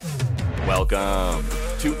Welcome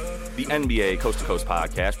to the NBA Coast to Coast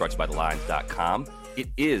podcast brought to you by TheLines.com. It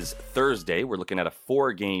is Thursday. We're looking at a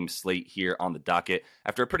 4-game slate here on the docket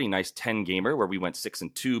after a pretty nice 10-gamer where we went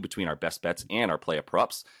 6-2 between our best bets and our player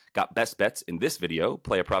props. Got best bets in this video,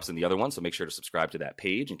 player props in the other one, so make sure to subscribe to that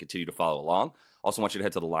page and continue to follow along. Also want you to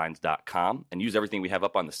head to TheLines.com and use everything we have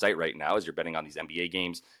up on the site right now as you're betting on these NBA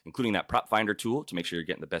games, including that prop finder tool to make sure you're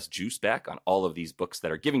getting the best juice back on all of these books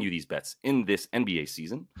that are giving you these bets in this NBA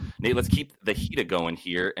season. Nate, let's keep the heat going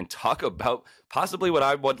here and talk about possibly what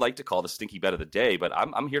I would like to call the stinky bet of the day, but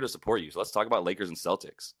I'm here to support you. So let's talk about Lakers and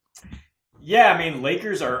Celtics. Yeah, I mean,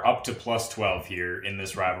 Lakers are up to plus 12 here in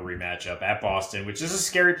this rivalry matchup at Boston, which is a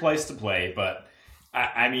scary place to play. But,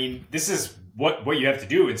 I mean, this is what you have to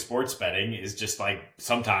do in sports betting is just like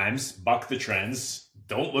sometimes buck the trends.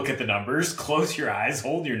 Don't look at the numbers. Close your eyes,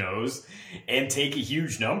 hold your nose, and take a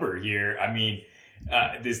huge number here. I mean,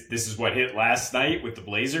 this is what hit last night with the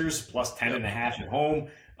Blazers, plus 10.5 at home.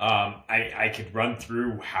 I could run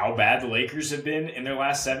through how bad the Lakers have been in their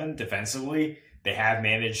last 7 defensively. They have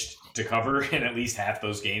managed to cover in at least half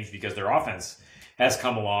those games because their offense has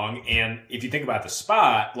come along. And if you think about the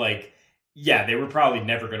spot, like, yeah, they were probably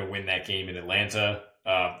never going to win that game in Atlanta,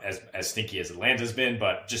 as stinky as Atlanta's been,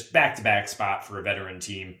 but just back-to-back spot for a veteran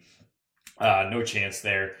team. No chance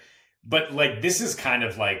there. But, like, this is kind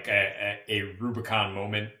of like a Rubicon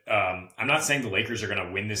moment. I'm not saying the Lakers are going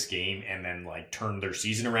to win this game and then, like, turn their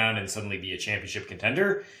season around and suddenly be a championship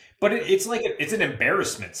contender. But it's like it's an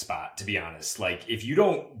embarrassment spot, to be honest. Like, if you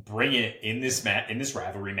don't bring it in this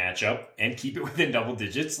rivalry matchup and keep it within double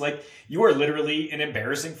digits, like, you are literally an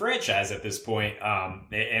embarrassing franchise at this point,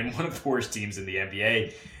 and one of the worst teams in the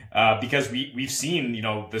NBA. Because we've seen, you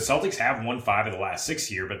know, the Celtics have won 5 of the last 6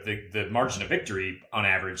 here, but the margin of victory on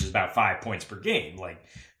average is about 5 points per game. Like,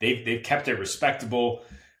 they've kept it respectable.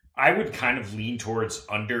 I would kind of lean towards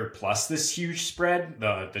under plus this huge spread.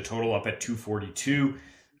 The total up at 242.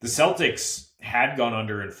 The Celtics had gone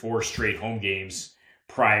under in 4 straight home games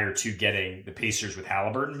prior to getting the Pacers with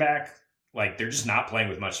Halliburton back. Like, they're just not playing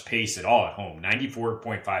with much pace at all at home.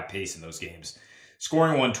 94.5 pace in those games.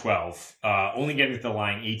 Scoring 112, only getting to the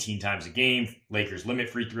line 18 times a game. Lakers limit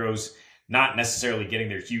free throws, not necessarily getting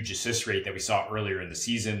their huge assist rate that we saw earlier in the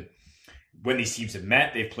season. When these teams have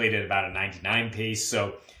met, they've played at about a 99 pace.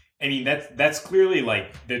 So, I mean, that's clearly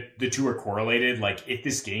like the two are correlated. Like, if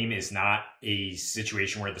this game is not a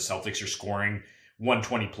situation where the Celtics are scoring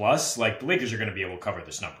 120 plus, like, the Lakers are going to be able to cover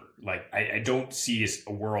this number. Like, I don't see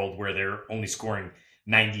a world where they're only scoring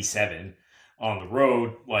 97 on the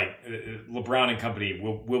road. Like, LeBron and company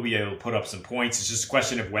will be able to put up some points. It's just a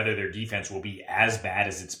question of whether their defense will be as bad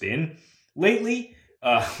as it's been lately,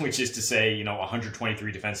 which is to say, you know,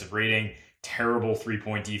 123 defensive rating, terrible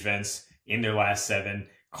 3-point defense in their last 7,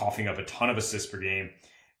 coughing up a ton of assists per game.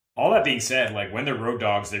 All that being said, like, when they're road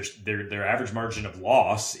dogs, their average margin of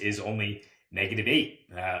loss is only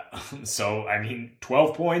 -8. So, I mean,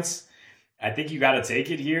 12 points, I think you got to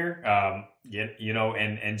take it here. You know,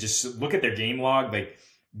 and just look at their game log. Like,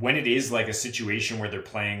 when it is like a situation where they're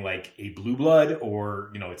playing like a blue blood,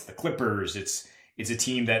 or, you know, it's the Clippers, it's a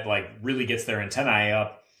team that like really gets their antennae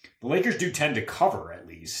up. The Lakers do tend to cover at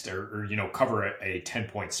least, or you know, cover a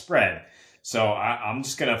 10-point spread. So I'm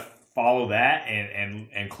just gonna follow that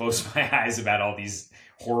and close my eyes about all these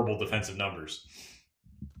horrible defensive numbers.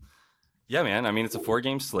 Yeah, man. I mean, it's a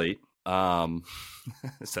 4-game slate.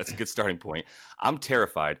 So that's a good starting point. I'm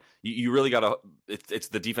terrified. You really got to. It's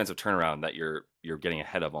the defensive turnaround that you're getting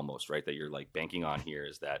ahead of almost, right? That you're like banking on here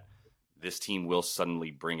is that this team will suddenly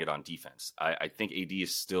bring it on defense. I think AD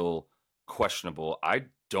is still questionable. I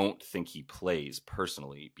don't think he plays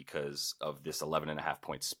personally because of this 11.5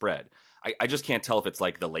 point spread. I just can't tell if it's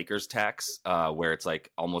like the Lakers tax, where it's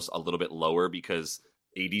like almost a little bit lower because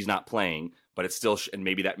AD's not playing, but it's still, and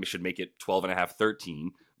maybe that should make it 12.5,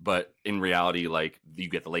 13. But in reality, like, you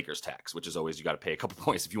get the Lakers tax, which is always, you got to pay a couple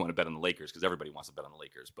points if you want to bet on the Lakers, because everybody wants to bet on the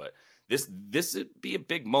Lakers. But this would be a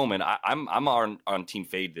big moment. I'm on team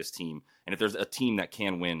fade this team, and if there's a team that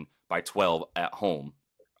can win by 12 at home,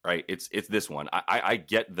 right, it's this one. I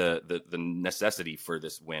get the necessity for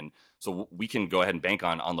this win, so we can go ahead and bank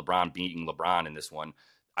on LeBron beating LeBron in this one.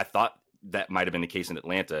 I thought that might have been the case in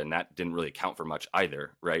Atlanta, and that didn't really account for much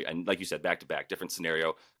either, right? And like you said, back-to-back, different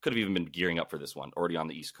scenario. Could have even been gearing up for this one, already on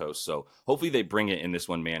the East Coast. So hopefully they bring it in this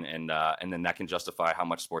one, man, and then that can justify how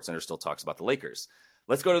much SportsCenter still talks about the Lakers.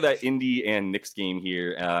 Let's go to that Indy and Knicks game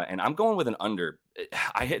here, and I'm going with an under.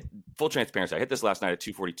 I hit, full transparency, I hit this last night at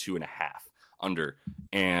 242.5 under,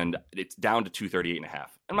 and it's down to 238.5.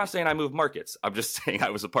 I'm not saying I moved markets. I'm just saying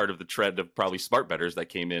I was a part of the trend of probably smart bettors that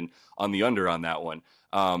came in on the under on that one.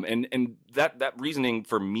 And that reasoning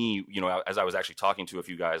for me, as I was actually talking to a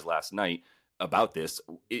few guys last night about this,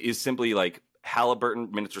 is simply like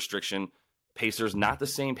Halliburton minutes restriction. Pacers, not the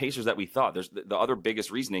same Pacers that we thought. There's the other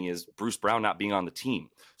biggest reasoning is Bruce Brown not being on the team.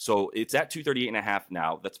 So it's at 238.5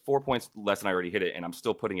 now. That's 4 points less than I already hit it. And I'm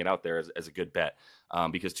still putting it out there as a good bet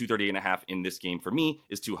because 238.5 in this game for me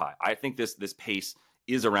is too high. I think this pace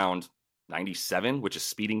is around 97, which is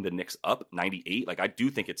speeding the Knicks up. 98. Like, I do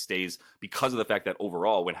think it stays because of the fact that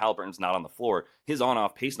overall, when Halliburton's not on the floor, his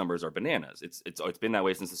on-off pace numbers are bananas. It's been that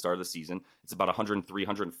way since the start of the season. It's about 103,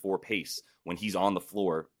 104 pace when he's on the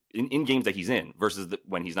floor in games that he's in versus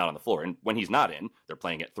when he's not on the floor. And when he's not in, they're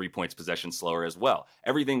playing at 3 points possession slower as well.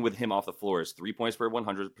 Everything with him off the floor is 3 points per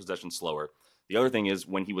 100 possession slower. The other thing is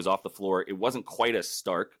when he was off the floor, it wasn't quite as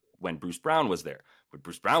stark when Bruce Brown was there. When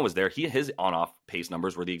Bruce Brown was there, his on-off pace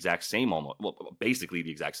numbers were the exact same, basically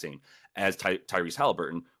the exact same as Tyrese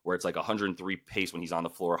Halliburton, where it's like 103 pace when he's on the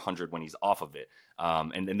floor, 100 when he's off of it.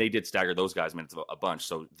 And then they did stagger those guys' minutes a bunch.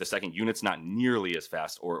 So the second unit's not nearly as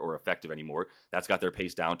fast or effective anymore. That's got their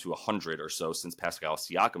pace down to 100 or so since Pascal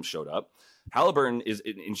Siakam showed up. Halliburton is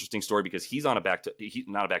an interesting story because he's on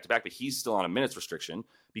not a back-to-back, but he's still on a minutes restriction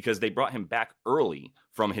because they brought him back early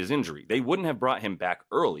from his injury. They wouldn't have brought him back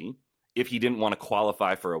early if he didn't want to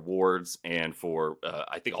qualify for awards and for,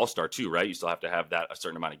 I think All-Star too, right? You still have to have that a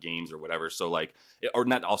certain amount of games or whatever. So like, or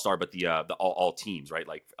not All-Star, but the all teams, right?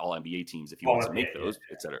 Like all NBA teams, if he wants to make those,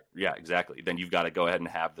 et cetera. Yeah, exactly. Then you've got to go ahead and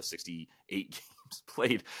have the 68 games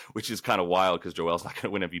played, which is kind of wild because Joel's not going to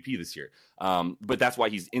win MVP this year. But that's why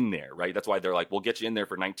he's in there, right? That's why they're like, we'll get you in there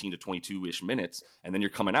for 19 to 22-ish minutes, and then you're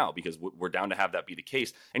coming out because we're down to have that be the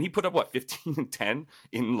case. And he put up, 15 and 10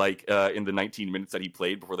 in the 19 minutes that he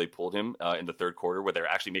played before they pulled him in the third quarter, where they're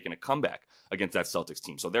actually making a comeback against that Celtics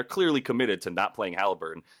team. So they're clearly committed to not playing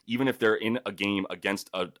Halliburton, even if they're in a game against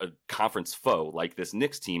a conference foe like this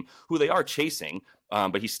Knicks team, who they are chasing.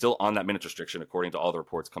 But he's still on that minutes restriction, according to all the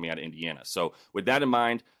reports coming out of Indiana. So with that in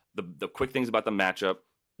mind, the quick things about the matchup,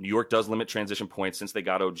 New York does limit transition points since they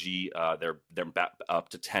got OG. They're back up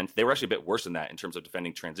to 10th. They were actually a bit worse than that in terms of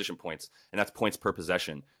defending transition points, and that's points per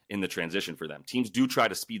possession in the transition for them. Teams do try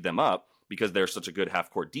to speed them up because they're such a good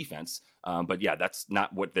half-court defense. But yeah, that's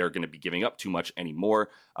not what they're going to be giving up too much anymore.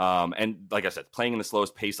 And like I said, playing in the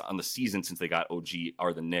slowest pace on the season since they got OG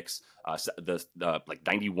are the Knicks. The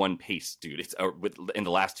 91 pace, dude. It's in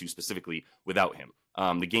the last two specifically without him.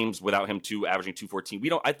 The games without him too, averaging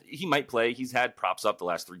 214. He might play. He's had props up the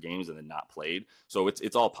last 3 games and then not played. So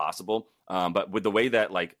it's all possible. But with the way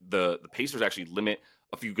that like the Pacers actually limit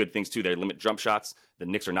a few good things too. They limit jump shots. The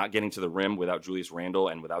Knicks are not getting to the rim without Julius Randle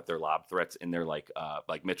and without their lob threats in their like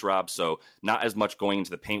Mitch Rob. So not as much going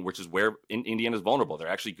into the paint, which is where Indiana's vulnerable. They're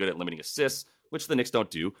actually good at limiting assists, which the Knicks don't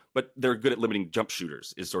do, but they're good at limiting jump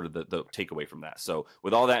shooters is sort of the takeaway from that. So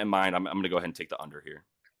with all that in mind, I'm going to go ahead and take the under here.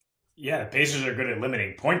 Yeah, the Pacers are good at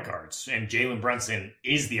limiting point guards, and Jalen Brunson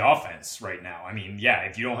is the offense right now. I mean, yeah,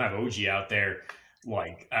 if you don't have OG out there,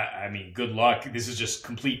 good luck. This is just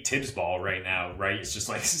complete Tibbs ball right now, right? It's just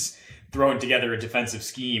like throwing together a defensive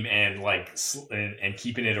scheme and and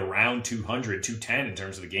keeping it around 200, 210 in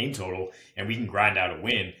terms of the game total, and we can grind out a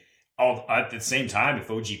win. At the same time, if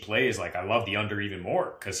OG plays, I love the under even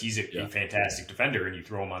more because he's a fantastic defender, and you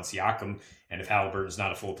throw him on Siakam, and if Halliburton's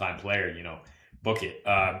not a full-time player, book it.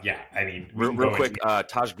 Real quick,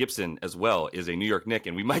 Taj Gibson as well is a New York Knick,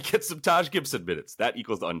 and we might get some Taj Gibson minutes. That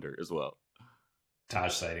equals the under as well.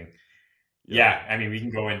 Taj sighting. Yeah, we can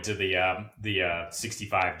go into the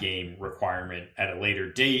 65 game requirement at a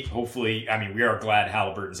later date. Hopefully, we are glad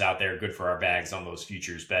Halliburton's out there. Good for our bags on those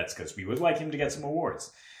futures bets because we would like him to get some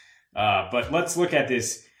awards. But let's look at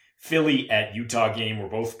this Philly at Utah game. We're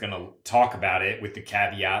both going to talk about it with the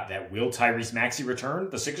caveat that will Tyrese Maxey return?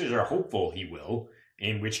 The Sixers are hopeful he will,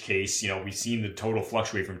 in which case, we've seen the total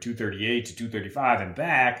fluctuate from 238 to 235 and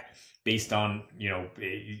back based on,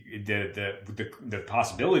 the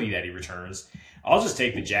possibility that he returns. I'll just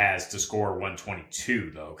take the Jazz to score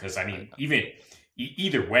 122 though, because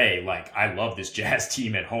either way, I love this Jazz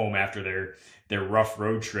team at home after their rough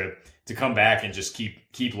road trip to come back and just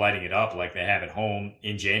keep lighting it up like they have at home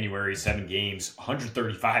in January. 7 games,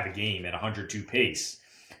 135 a game at 102 pace,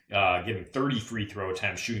 getting 30 free throw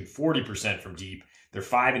attempts, shooting 40% from deep. They're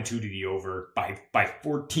 5-2 to the over by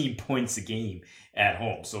 14 points a game at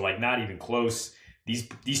home. So not even close.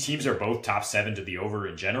 These teams are both top 7 to the over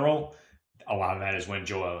in general. A lot of that is when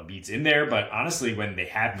Joel Embiid's in there. But honestly, when they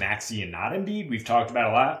have Maxey and not Embiid, we've talked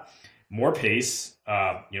about a lot. More pace,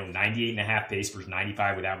 98.5 pace versus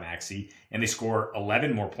 95 without Maxey. And they score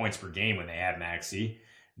 11 more points per game when they have Maxey.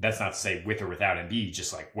 That's not to say with or without Embiid,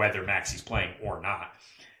 just whether Maxey's playing or not.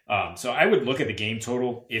 So I would look at the game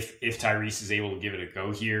total if Tyrese is able to give it a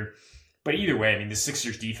go here. But either way, I mean, the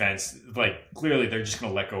Sixers defense, like, clearly they're just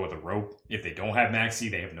going to let go of the rope. If they don't have Maxey,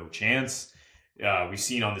 they have no chance. We've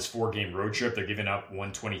seen on this 4-game road trip, they're giving up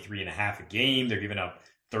 123.5 a game. They're giving up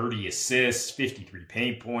 30 assists, 53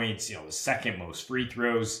 paint points, the second most free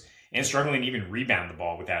throws, and struggling to even rebound the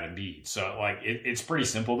ball without Embiid. So, like, it's pretty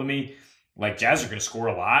simple to me. Like, Jazz are going to score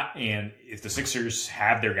a lot, and if the Sixers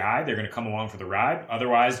have their guy, they're going to come along for the ride.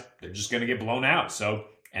 Otherwise, they're just going to get blown out. So,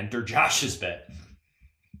 enter Josh's bet.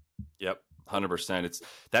 Yep, 100%. It's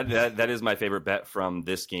that is my favorite bet from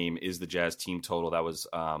this game is the Jazz team total. That was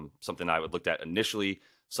something I looked at initially.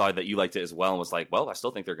 Saw that you liked it as well, and was like, well, I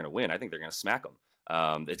still think they're going to win. I think they're going to smack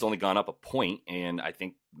them. It's only gone up a point, and I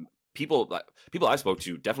think people I spoke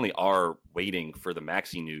to definitely are waiting for the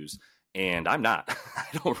Maxey news. And I'm not.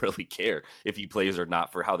 I don't really care if he plays or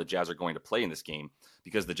not for how the Jazz are going to play in this game,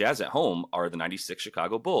 because the Jazz at home are the 96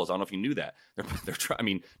 Chicago Bulls. I don't know if you knew that. I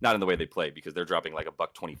mean, not in the way they play, because they're dropping like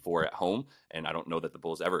 $124 at home, and I don't know that the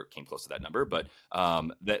Bulls ever came close to that number. But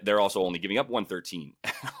they're also only giving up 113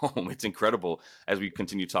 at home. It's incredible as we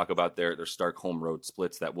continue to talk about their stark home road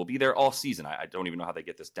splits that will be there all season. I don't even know how they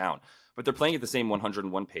get this down, but they're playing at the same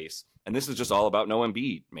 101 pace, and this is just all about no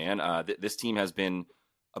Embiid, man. This team has been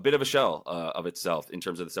a bit of a shell of itself in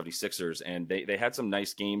terms of the 76ers. And they had some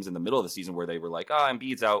nice games in the middle of the season where they were like,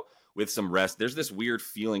 Embiid's out with some rest. There's this weird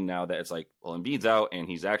feeling now that it's like, well, Embiid's out and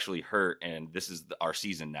he's actually hurt, and this is our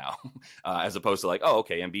season now, as opposed to like,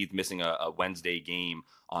 okay, Embiid's missing a Wednesday game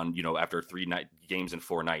on, after 3 games in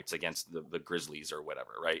 4 nights against the Grizzlies or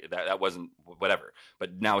whatever, right? That wasn't whatever,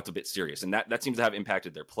 but now it's a bit serious, and that seems to have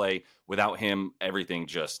impacted their play. Without him, everything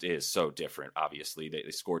just is so different. Obviously, they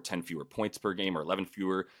scored 10 fewer points per game, or 11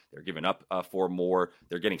 fewer. They're giving up 4 more.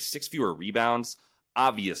 They're getting 6 fewer rebounds.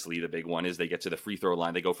 Obviously, the big one is they get to the free throw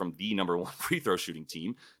line. They go from the number 1 free throw shooting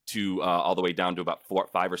team to all the way down to about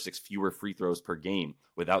 5 or 6 fewer free throws per game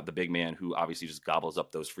without the big man, who obviously just gobbles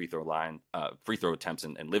up those free throw attempts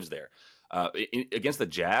and lives there. Against the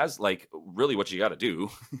Jazz, like, really what you got to do,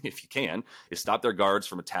 if you can, is stop their guards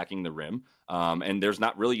from attacking the rim. And there's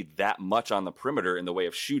not really that much on the perimeter in the way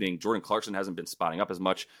of shooting. Jordan Clarkson hasn't been spotting up as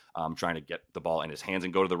much, trying to get the ball in his hands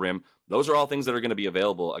and go to the rim. Those are all things that are going to be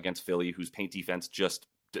available against Philly, whose paint defense just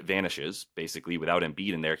vanishes basically without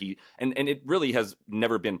Embiid in there. And it really has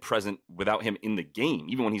never been present without him in the game.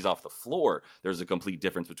 Even when he's off the floor, there's a complete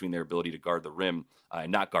difference between their ability to guard the rim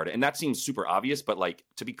and not guard it. And that seems super obvious, but like,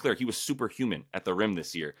 to be clear, he was superhuman at the rim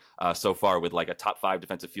this year so far, with like a top 5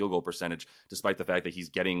 defensive field goal percentage, despite the fact that he's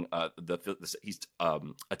getting he's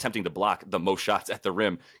attempting to block the most shots at the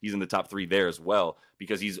rim. He's in the top 3 there as well,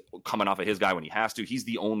 because he's coming off of his guy when he has to. He's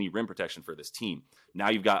the only rim protection for this team. Now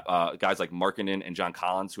you've got guys like Markkanen and John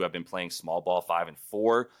Collins, who have been playing small ball 5 and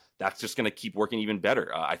 4. That's just going to keep working even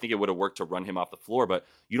better. I think it would have worked to run him off the floor, but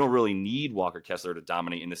you don't really need Walker Kessler to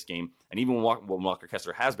dominate in this game. And even when Walker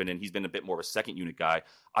Kessler has been in, he's been a bit more of a second unit guy.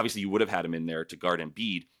 Obviously, you would have had him in there to guard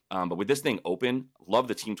Embiid. But with this thing open, love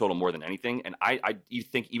the team total more than anything. And I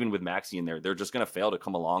think even with Maxey in there, they're just going to fail to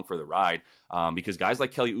come along for the ride, because guys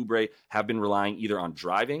like Kelly Oubre have been relying either on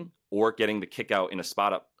driving or getting the kick out in a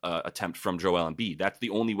spot up attempt from Joel Embiid. That's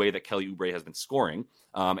the only way that Kelly Oubre has been scoring.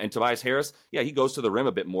 And Tobias Harris, yeah, he goes to the rim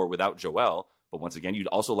a bit more without Joel. But once again, you'd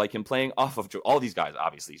also like him playing off of all these guys,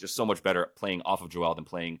 obviously. He's just so much better playing off of Joel than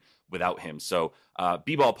playing without him. So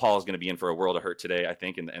B-Ball Paul is going to be in for a world of hurt today, I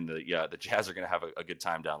think, and the Jazz are going to have a good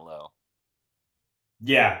time down low.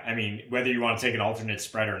 Yeah, I mean, whether you want to take an alternate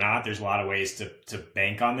spread or not, there's a lot of ways to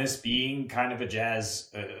bank on this being kind of a Jazz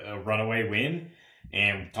a runaway win,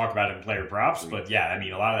 and talk about it in player props. But yeah, I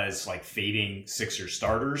mean, a lot of that is like fading Sixers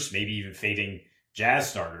starters, maybe even fading Jazz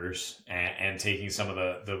starters, and taking some of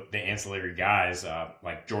the ancillary guys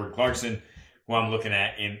like Jordan Clarkson, who I'm looking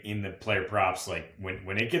at in the player props. Like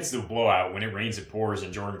when it gets to a blowout, when it rains, it pours,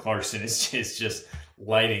 and Jordan Clarkson is just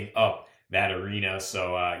lighting up that arena.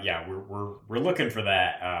 So yeah, we're looking for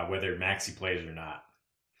that, whether Maxey plays or not.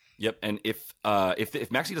 Yep, and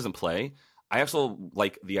if Maxey doesn't play, I also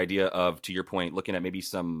like the idea of, to your point, looking at maybe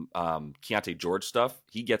some Keontae George stuff.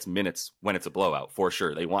 He gets minutes when it's a blowout, for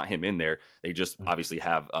sure. They want him in there. They just obviously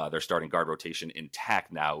have their starting guard rotation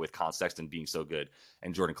intact now, with Colin Sexton being so good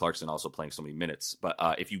and Jordan Clarkson also playing so many minutes. But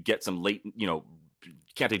if you get some late,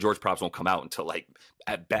 Keontae George props won't come out until like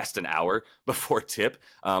at best an hour before tip.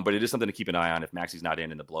 But it is something to keep an eye on if Maxey's not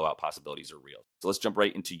in and the blowout possibilities are real. So let's jump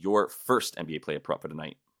right into your first NBA player prop for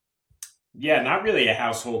tonight. Yeah, not really a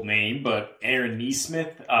household name, but Aaron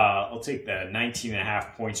Nesmith. I'll take the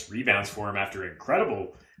 19.5 points rebounds for him after an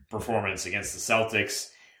incredible performance against the Celtics.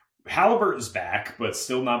 Halliburton's back, but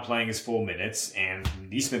still not playing his full minutes. And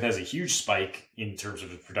Nesmith has a huge spike in terms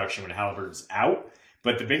of his production when Halliburton's out.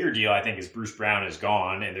 But the bigger deal, I think, is Bruce Brown is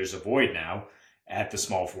gone, and there's a void now at the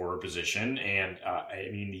small forward position. And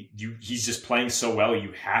he's just playing so well,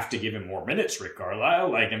 you have to give him more minutes, Rick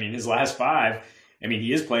Carlisle. His last 5,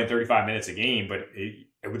 he is playing 35 minutes a game, but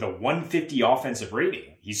with a 150 offensive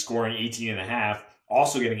rating, he's scoring 18 and a half,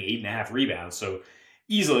 also getting 8.5 rebounds. So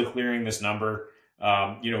easily clearing this number.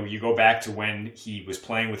 You go back to when he was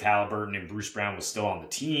playing with Halliburton and Bruce Brown was still on the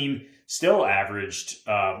team, still averaged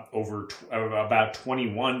about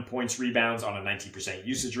 21 points, rebounds on a 19%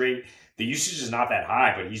 usage rate. The usage is not that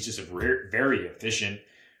high, but he's just a very efficient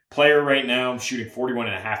player right now, shooting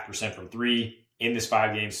 41.5% from 3 in this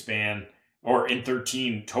 5-game span, or in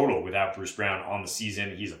 13 total without Bruce Brown on the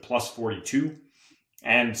season. He's a plus 42.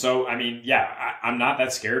 And so, I'm not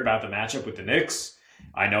that scared about the matchup with the Knicks.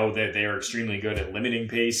 I know that they are extremely good at limiting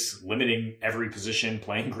pace, limiting every position,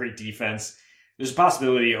 playing great defense. There's a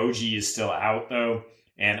possibility OG is still out, though.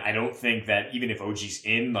 And I don't think that even if OG's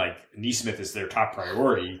in, Nesmith is their top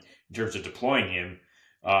priority in terms of deploying him.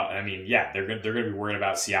 They're going to be worried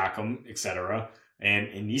about Siakam, etc.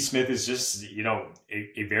 And Nesmith is just,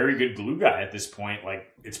 a very good glue guy at this point.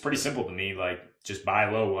 It's pretty simple to me. Just buy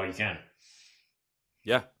low while you can.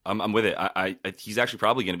 Yeah, I'm with it. He's actually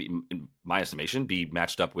probably going to be, in my estimation, be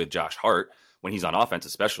matched up with Josh Hart when he's on offense,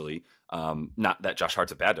 especially. Not that Josh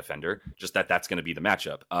Hart's a bad defender, just that's going to be the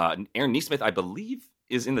matchup. Aaron Nesmith, I believe,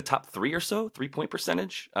 is in the top 3 or so 3-point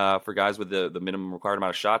percentage for guys with the minimum required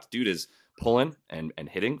amount of shots. Dude is pulling and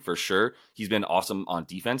hitting for sure. He's been awesome on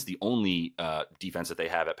defense. The only defense that they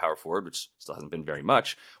have at power forward, which still hasn't been very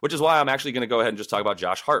much, which is why I'm actually going to go ahead and just talk about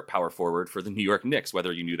Josh Hart, power forward for the New York Knicks,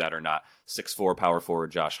 whether you knew that or not. 6'4" power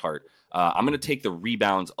forward Josh Hart. I'm going to take the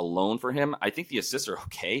rebounds alone for him. I think the assists are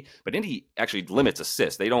okay, but Indy actually limits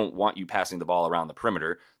assists. They don't want you passing the ball around the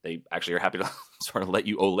perimeter. They actually are happy to sort of let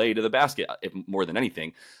you olay to the basket, if more than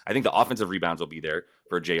anything. I think the offensive rebounds will be there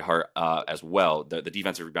for Jay Hart as well. The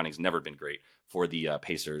defensive rebounding has never been great for the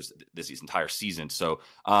Pacers this entire season. So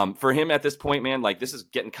for him at this point, man, this is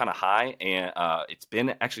getting kind of high, and it's been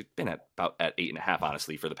at about at 8.5,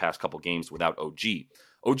 honestly, for the past couple games without OG.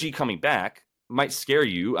 OG coming back might scare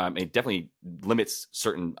you. It definitely limits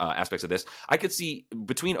certain aspects of this. I could see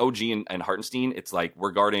between OG and Hartenstein, it's like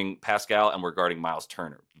we're guarding Pascal and we're guarding Miles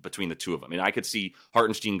Turner between the two of them. And I could see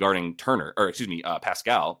Hartenstein guarding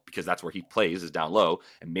Pascal, because that's where he plays, is down low.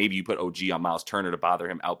 And maybe you put OG on Miles Turner to bother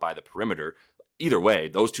him out by the perimeter. Either way,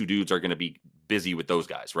 those two dudes are going to be busy with those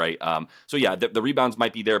guys, right? The rebounds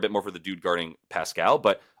might be there a bit more for the dude guarding Pascal,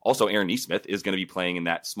 but also Aaron Nesmith is going to be playing in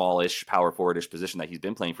that smallish, power forwardish position that he's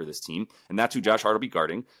been playing for this team, and that's who Josh Hart will be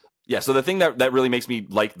guarding. Yeah, so the thing that really makes me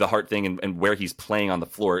like the Hart thing and where he's playing on the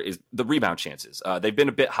floor is the rebound chances. They've been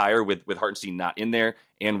a bit higher with Hartenstein not in there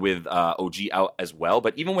and with OG out as well.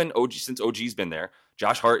 But even since OG's been there,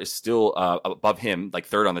 Josh Hart is still above him,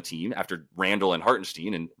 third on the team after Randall and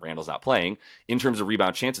Hartenstein, and Randall's not playing, in terms of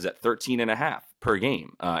rebound chances at 13.5 per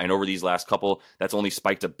game. And over these last couple, that's only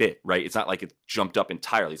spiked a bit, right? It's not like it's jumped up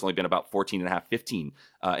entirely. It's only been about 14.5, 15,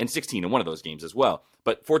 and 16 in one of those games as well.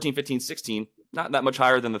 But 14, 15, 16, not that much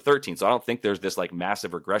higher than the 13. So I don't think there's this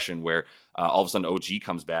massive regression where all of a sudden OG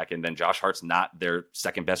comes back and then Josh Hart's not their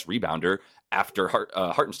second best rebounder after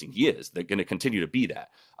Hartenstein. He is. They're going to continue to be that.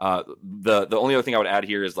 The only other thing I would add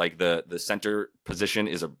here is the center position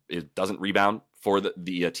it doesn't rebound for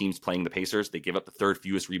the teams playing the Pacers. They give up the third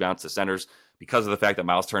fewest rebounds to centers because of the fact that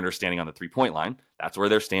Miles Turner is standing on the 3-point line. That's where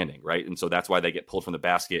they're standing, right? And so that's why they get pulled from the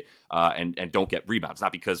basket and don't get rebounds.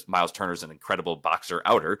 Not because Miles Turner is an incredible boxer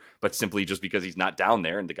outer, but simply just because he's not down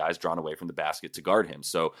there and the guy's drawn away from the basket to guard him.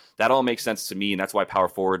 So that all makes sense to me, and that's why power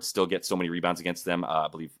forwards still get so many rebounds against them. I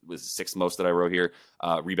believe it was 6th most that I wrote here,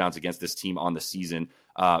 rebounds against this team on the season.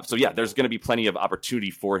 There's going to be plenty of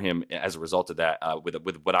opportunity for him as a result of that,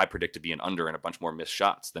 with what I predict to be an under and a bunch more missed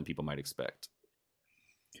shots than people might expect.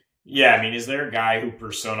 Yeah, is there a guy who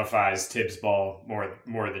personifies Tibbs ball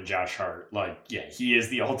more than Josh Hart? He is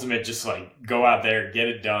the ultimate, just go out there, get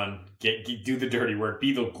it done, do the dirty work,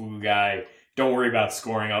 be the glue guy. Don't worry about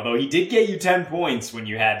scoring. Although he did get you 10 points when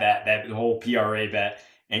you had that whole PRA bet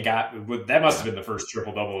and that must have been the first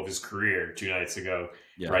triple double of his career 2 nights ago,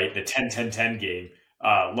 right? The 10-10-10 game.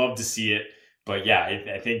 Love to see it. But yeah,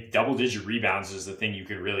 I think double-digit rebounds is the thing you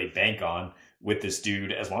could really bank on with this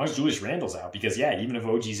dude, as long as Julius Randle's out. Because even if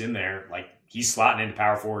OG's in there, he's slotting into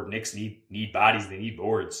power forward. Knicks need bodies, they need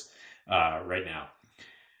boards right now.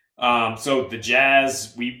 So the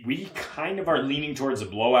Jazz, we kind of are leaning towards a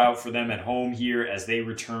blowout for them at home here as they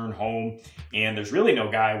return home. And there's really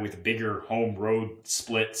no guy with bigger home road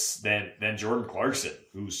splits than Jordan Clarkson,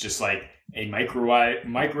 who's just like a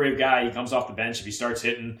microwave guy. He comes off the bench if he starts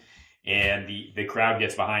hitting and the crowd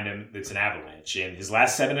gets behind him. It's an avalanche. And his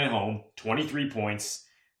last 7 at home, 23 points,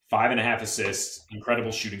 5.5 assists,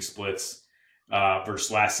 incredible shooting splits.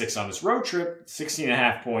 Versus last 6 on this road trip,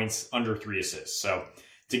 16.5 points, under 3 assists. So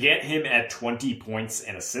to get him at 20 points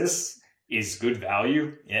and assists is good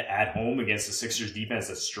value at home against the Sixers defense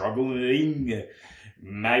that's struggling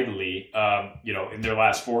mightily. In their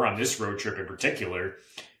last 4 on this road trip in particular,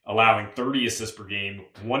 allowing 30 assists per game,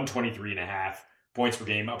 123.5 points per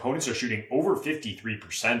game. Opponents are shooting over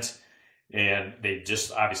 53%, and they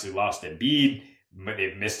just obviously lost Embiid.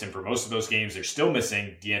 They've missed him for most of those games. They're still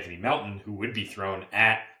missing DeAnthony Melton, who would be thrown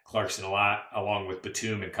at Clarkson a lot, along with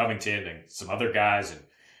Batum and Covington and some other guys, and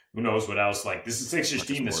who knows what else. Like, this is a Sixers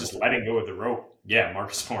team that's just letting go of the rope. Yeah,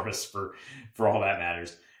 Marcus Morris for all that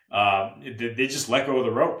matters. They just let go of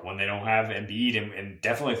the rope when they don't have Embiid, and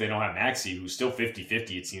definitely if they don't have Maxey, who's still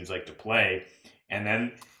 50-50, it seems like, to play. And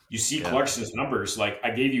then you see Clarkson's numbers. Like,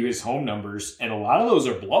 I gave you his home numbers, and a lot of those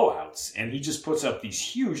are blowouts. And he just puts up these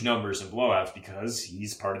huge numbers in blowouts because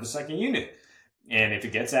he's part of the second unit. And if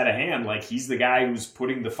it gets out of hand, like, he's the guy who's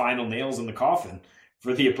putting the final nails in the coffin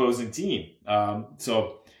for the opposing team.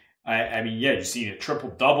 You've seen a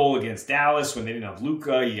triple-double against Dallas when they didn't have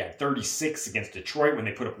Luka. You got 36 against Detroit when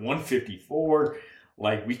they put up 154.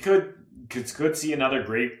 Like, we could see another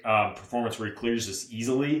great performance where he clears this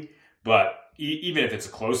easily. But even if it's a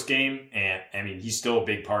close game, and I mean, he's still a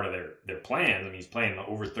big part of their plan. I mean, he's playing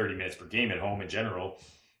over 30 minutes per game at home in general.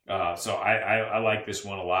 So I like this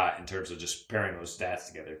one a lot in terms of just pairing those stats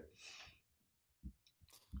together.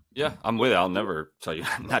 Yeah, I'm with it. I'll never tell you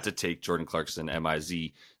not to take Jordan Clarkson,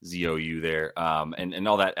 Mizou there. And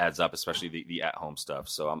all that adds up, especially the at-home stuff.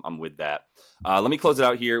 So I'm with that. Let me close it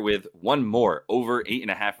out here with one more over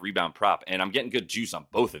 8.5 rebound prop. And I'm getting good juice on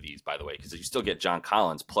both of these, by the way, because you still get John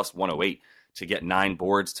Collins plus 108 to get 9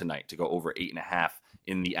 boards tonight to go over 8.5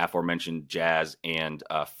 in the aforementioned Jazz and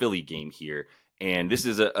Philly game here. And this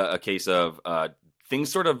is a case of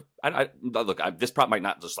things sort of, this prop might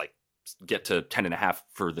not just like get to 10.5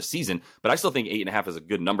 for the season, but I still think 8.5 is a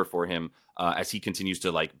good number for him as he continues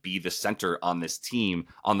to like be the center on this team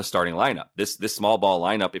on the starting lineup. This small ball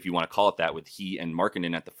lineup, if you want to call it that, with he and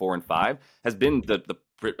Markkanen at the 4 and 5, has been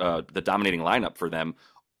the dominating lineup for them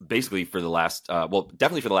basically for the last,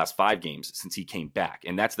 definitely for the last 5 games since he came back.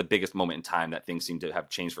 And that's the biggest moment in time that things seem to have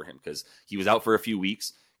changed for him, because he was out for a few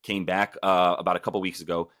weeks, came back about a couple weeks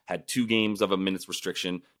ago, had 2 games of a minutes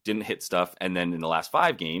restriction, didn't hit stuff. And then in the last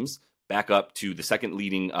 5 games, back up to the second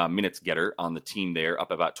leading minutes getter on the team there, up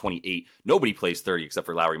about 28. Nobody plays 30 except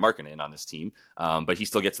for Lauri Markkanen on this team, but he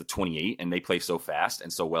still gets the 28, and they play so fast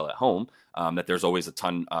and so well at home that there's always a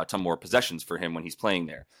ton more possessions for him when he's playing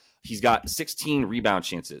there. He's got 16 rebound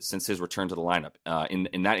chances since his return to the lineup,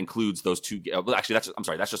 and that includes those 2. Actually,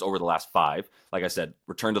 that's just over the last 5. Like I said,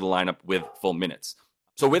 return to the lineup with full minutes.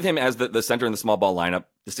 So with him as the center in the small ball lineup,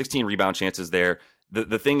 the 16 rebound chances there.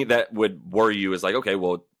 The thing that would worry you is like, okay,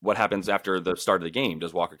 well, what happens after the start of the game?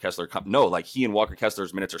 Does Walker Kessler come? No, like he and Walker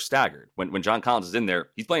Kessler's minutes are staggered. When John Collins is in there,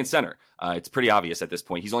 he's playing center. It's pretty obvious at this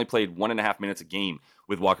point. He's only played 1.5 minutes a game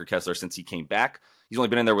with Walker Kessler since he came back. He's only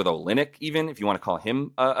been in there with Olynyk, even if you want to call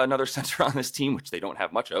him another center on this team, which they don't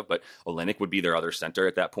have much of, but Olynyk would be their other center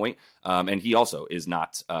at that point. And he also is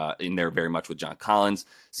not in there very much with John Collins.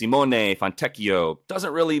 Simone Fontecchio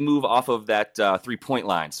doesn't really move off of that 3-point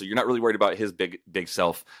line, so you're not really worried about his big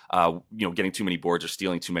self, getting too many boards or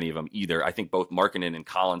stealing too many of them either. I think both Markkanen and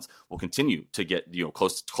Collins will continue to get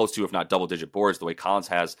close to, if not double-digit boards, the way Collins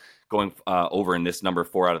has going over in this number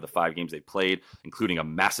 4 out of the 5 games they played, including a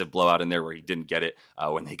massive blowout in there where he didn't get it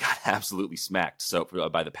when they got absolutely smacked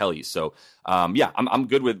by the Pellies. So I'm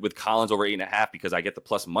good with Collins over 8.5 because I get the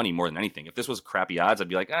plus money more than anything. If this was crappy odds, I'd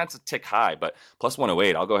be like, it's a tick high, but plus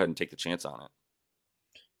 108, I'll go ahead and take the chance on it.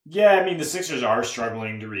 Yeah, I mean, the Sixers are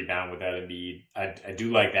struggling to rebound without Embiid. I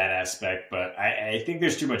do like that aspect, but I think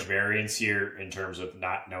there's too much variance here in terms of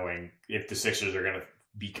not knowing if the Sixers are going to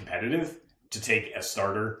be competitive to take a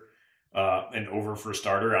starter, an over for a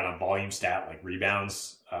starter on a volume stat like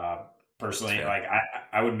rebounds. Personally, like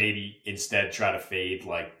I would maybe instead try to fade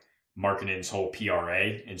like Markkanen's whole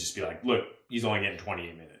PRA and just be like, look, he's only getting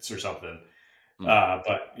 28 minutes or something.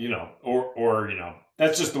 But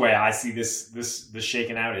that's just the way I see this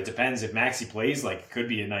shaking out. It depends if Maxey plays. Like, it could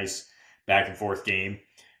be a nice back and forth game.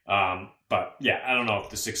 But yeah, I don't know if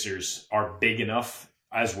the Sixers are big enough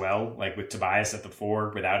as well, like with Tobias at the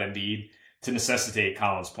 4 without Embiid, to necessitate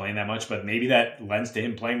Collins playing that much, but maybe that lends to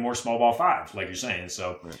him playing more small ball 5, like you're saying.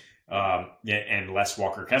 So, and less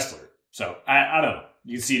Walker Kessler. So I don't know.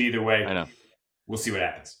 You can see it either way. I know. We'll see what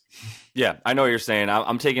happens. Yeah, I know what you're saying.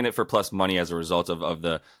 I'm taking it for plus money as a result of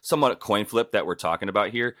the somewhat coin flip that we're talking about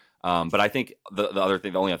here. But I think the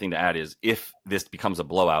only other thing to add is if this becomes a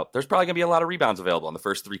blowout, there's probably going to be a lot of rebounds available in the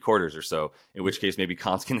first 3 quarters or so, in which case maybe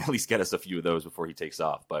Collins can at least get us a few of those before he takes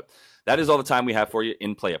off. But that is all the time we have for you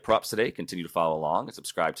in Play at Props today. Continue to follow along and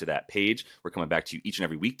subscribe to that page. We're coming back to you each and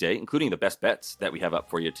every weekday, including the best bets that we have up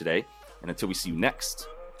for you today. And until we see you next,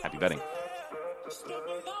 happy betting.